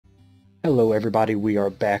Hello everybody, we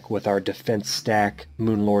are back with our defense stack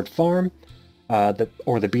Moonlord farm,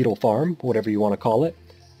 or the Beetle farm, whatever you want to call it.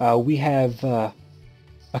 We have a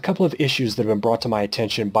couple of issues that have been brought to my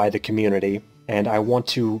attention by the community, and I want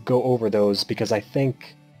to go over those because I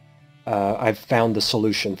think I've found the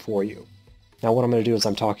solution for you. Now what I'm going to do is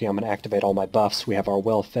I'm going to activate all my buffs. We have our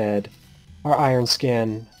Well-Fed, our Iron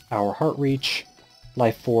Skin, our Heart Reach,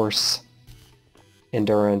 Life Force,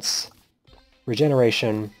 Endurance,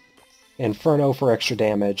 Regeneration, Inferno for extra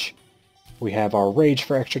damage, we have our Rage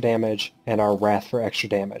for extra damage, and our Wrath for extra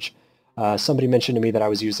damage. Somebody mentioned to me that I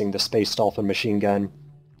was using the Space Dolphin machine gun.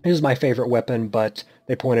 It is my favorite weapon, but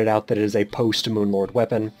they pointed out that it is a post-Moonlord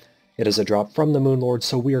weapon. It is a drop from the Moonlord,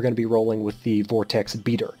 so we are going to be rolling with the Vortex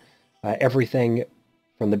Beater. Everything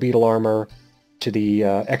from the Beetle armor to the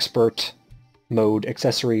Expert mode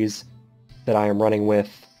accessories that I am running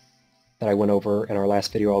with, that I went over in our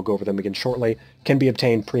last video, I'll go over them again shortly, can be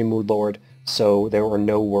obtained pre-Moonlord, so there were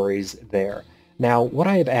no worries there. Now, what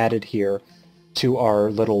I have added here to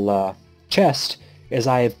our little chest is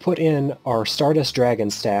I have put in our Stardust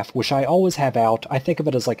Dragon Staff, which I always have out. I think of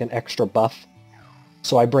it as like an extra buff,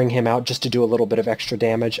 so I bring him out just to do a little bit of extra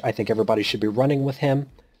damage. I think everybody should be running with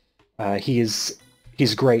him. He's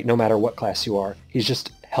great no matter what class you are. He's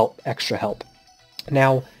just extra help.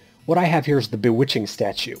 Now, what I have here is the Bewitching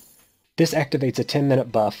statue. This activates a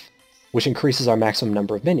 10-minute buff, which increases our maximum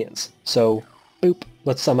number of minions. So, boop,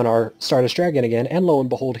 let's summon our Stardust Dragon again, and lo and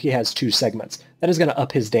behold, he has 2 segments. That is going to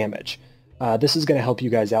up his damage. This is going to help you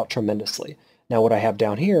guys out tremendously. Now what I have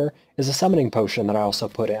down here is a summoning potion that I also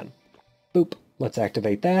put in. Boop, let's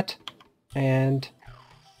activate that, and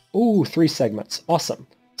ooh, 3 segments. Awesome.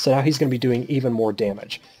 So now he's going to be doing even more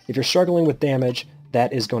damage. If you're struggling with damage,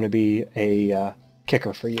 that is going to be a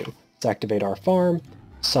kicker for you. Let's activate our farm,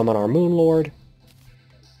 summon our Moonlord,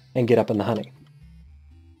 and get up in the honey.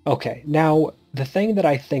 Okay, now the thing that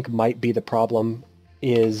I think might be the problem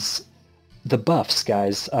is the buffs,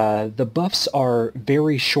 guys. The buffs are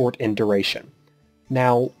very short in duration.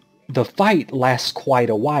 Now, the fight lasts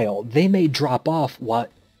quite a while. They may drop off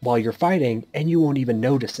while you're fighting, and you won't even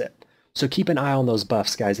notice it. So keep an eye on those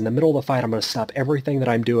buffs, guys. In the middle of the fight, I'm going to stop everything that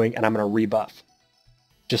I'm doing, and I'm going to rebuff,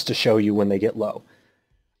 just to show you when they get low.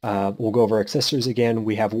 We'll go over accessories again.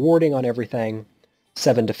 We have warding on everything,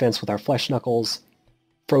 7 defense with our Flesh Knuckles.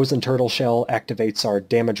 Frozen Turtle Shell activates our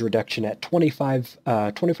damage reduction at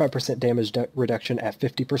 25% damage reduction at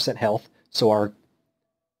 50% health, so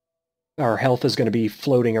our health is going to be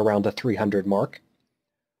floating around the 300 mark.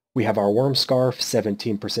 We have our Worm Scarf,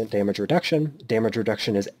 17% damage reduction. Damage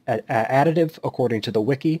reduction is additive according to the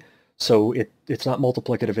wiki, so it's not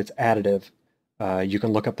multiplicative, it's additive. You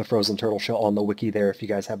can look up the Frozen Turtle Shell on the wiki there if you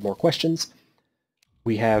guys have more questions.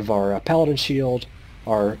 We have our Paladin Shield,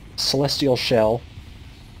 our Celestial Shell,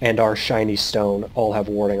 and our Shiny Stone all have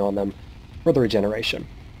warding on them for the regeneration.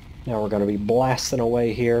 Now we're going to be blasting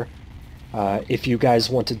away here. If you guys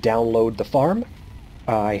want to download the farm,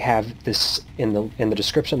 I have this in the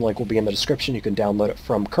description. Link will be in the description. You can download it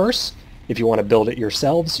from Curse. If you want to build it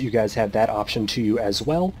yourselves, you guys have that option to you as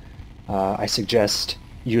well. I suggest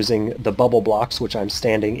using the bubble blocks, which I'm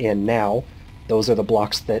standing in now. Those are the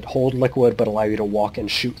blocks that hold liquid but allow you to walk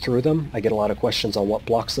and shoot through them. I get a lot of questions on what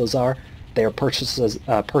blocks those are. They are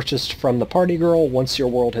purchased from the party girl once your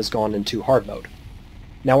world has gone into hard mode.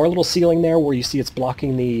 Now our little ceiling there where you see it's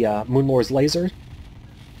blocking the Moonlord's laser,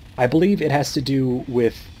 I believe it has to do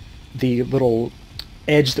with the little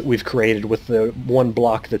edge that we've created with the one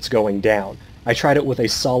block that's going down. I tried it with a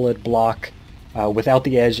solid block without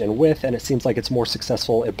the edge and with, and it seems like it's more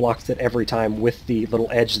successful. It blocks it every time with the little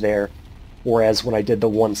edge there, whereas when I did the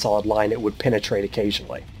one solid line it would penetrate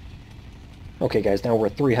occasionally. Okay guys, now we're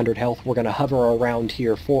at 300 health. We're going to hover around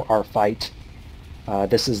here for our fight.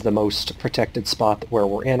 This is the most protected spot where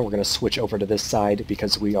we're in. We're going to switch over to this side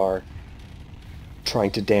because we are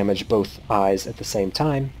trying to damage both eyes at the same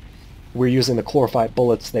time. We're using the Chlorophyte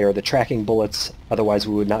bullets. They are the tracking bullets, otherwise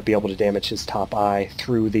we would not be able to damage his top eye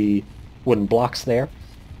through the wooden blocks there.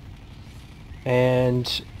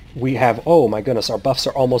 And we have, oh my goodness, our buffs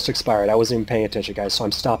are almost expired. I wasn't even paying attention, guys, so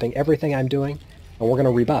I'm stopping everything I'm doing, and we're going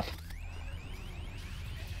to rebuff.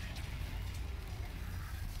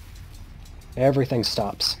 Everything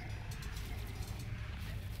stops.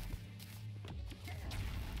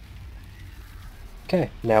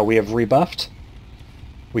 Okay, now we have rebuffed.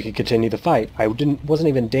 We can continue the fight. I wasn't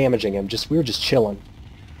even damaging him, we were just chilling.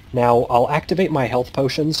 Now, I'll activate my health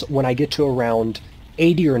potions when I get to around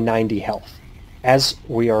 80 or 90 health. As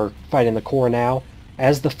we are fighting the core now,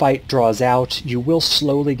 as the fight draws out, you will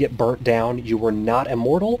slowly get burnt down. You were not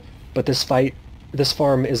immortal, but this fight this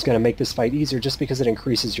farm is going to make this fight easier just because it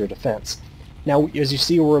increases your defense. Now, as you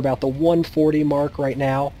see, we're about the 140 mark right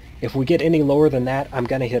now. If we get any lower than that, I'm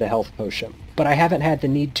going to hit a health potion. But I haven't had the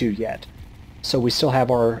need to yet. So we still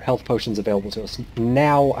have our health potions available to us.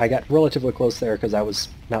 Now, I got relatively close there because I was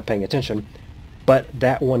not paying attention. But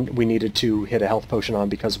that one we needed to hit a health potion on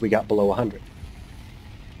because we got below 100.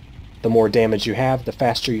 The more damage you have, the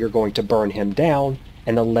faster you're going to burn him down,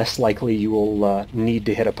 and the less likely you will need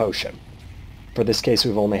to hit a potion. For this case,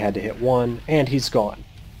 we've only had to hit one, and he's gone.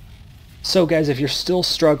 So guys, if you're still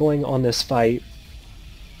struggling on this fight,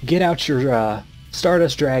 get out your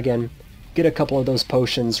Stardust Dragon, get a couple of those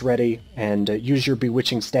potions ready, and use your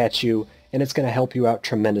Bewitching Statue, and it's going to help you out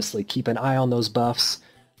tremendously. Keep an eye on those buffs.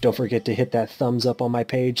 Don't forget to hit that thumbs up on my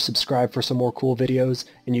page, subscribe for some more cool videos,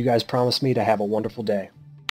 and you guys promise me to have a wonderful day.